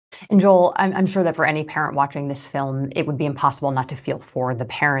And Joel, I'm sure that for any parent watching this film, it would be impossible not to feel for the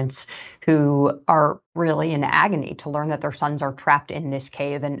parents who are really in agony to learn that their sons are trapped in this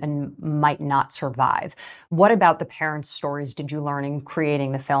cave and might not survive. What about the parents' stories did you learn in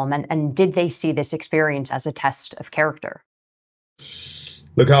creating the film? And did they see this experience as a test of character?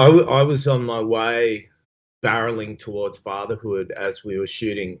 Look, I was on my way barreling towards fatherhood as we were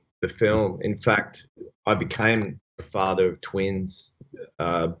shooting the film. In fact, I became a father of twins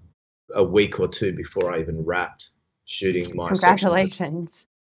uh, a week or two before I even wrapped shooting my section. Congratulations.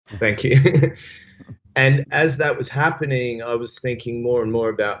 Thank you. And as that was happening, I was thinking more and more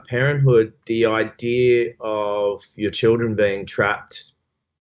about parenthood, the idea of your children being trapped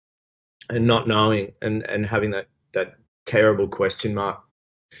and not knowing and having that terrible question mark.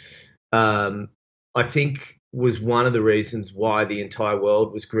 I think was one of the reasons why the entire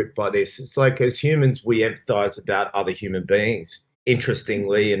world was gripped by this. It's like as humans, we empathize about other human beings,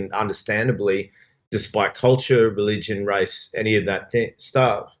 interestingly and understandably, despite culture, religion, race, any of that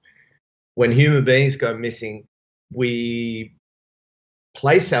stuff. When human beings go missing, we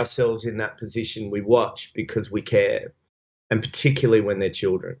place ourselves in that position. We watch because we care, and particularly when they're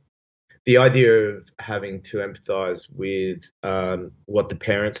children. The idea of having to empathize with what the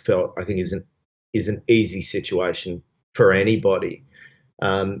parents felt, I think, is an easy situation for anybody.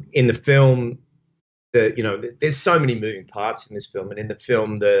 In the film, there's so many moving parts in this film, and in the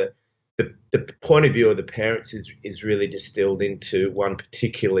film, the point of view of the parents is really distilled into one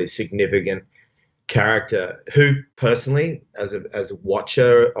particularly significant character who, personally, as a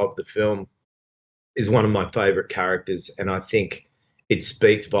watcher of the film, is one of my favorite characters, and I think it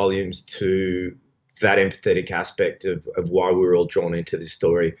speaks volumes to that empathetic aspect of why we were all drawn into this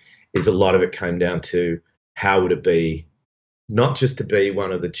story. Is a lot of it came down to how would it be not just to be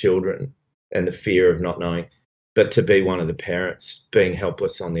one of the children and the fear of not knowing, but to be one of the parents being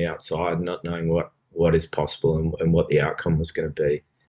helpless on the outside, not knowing what is possible and what the outcome was going to be.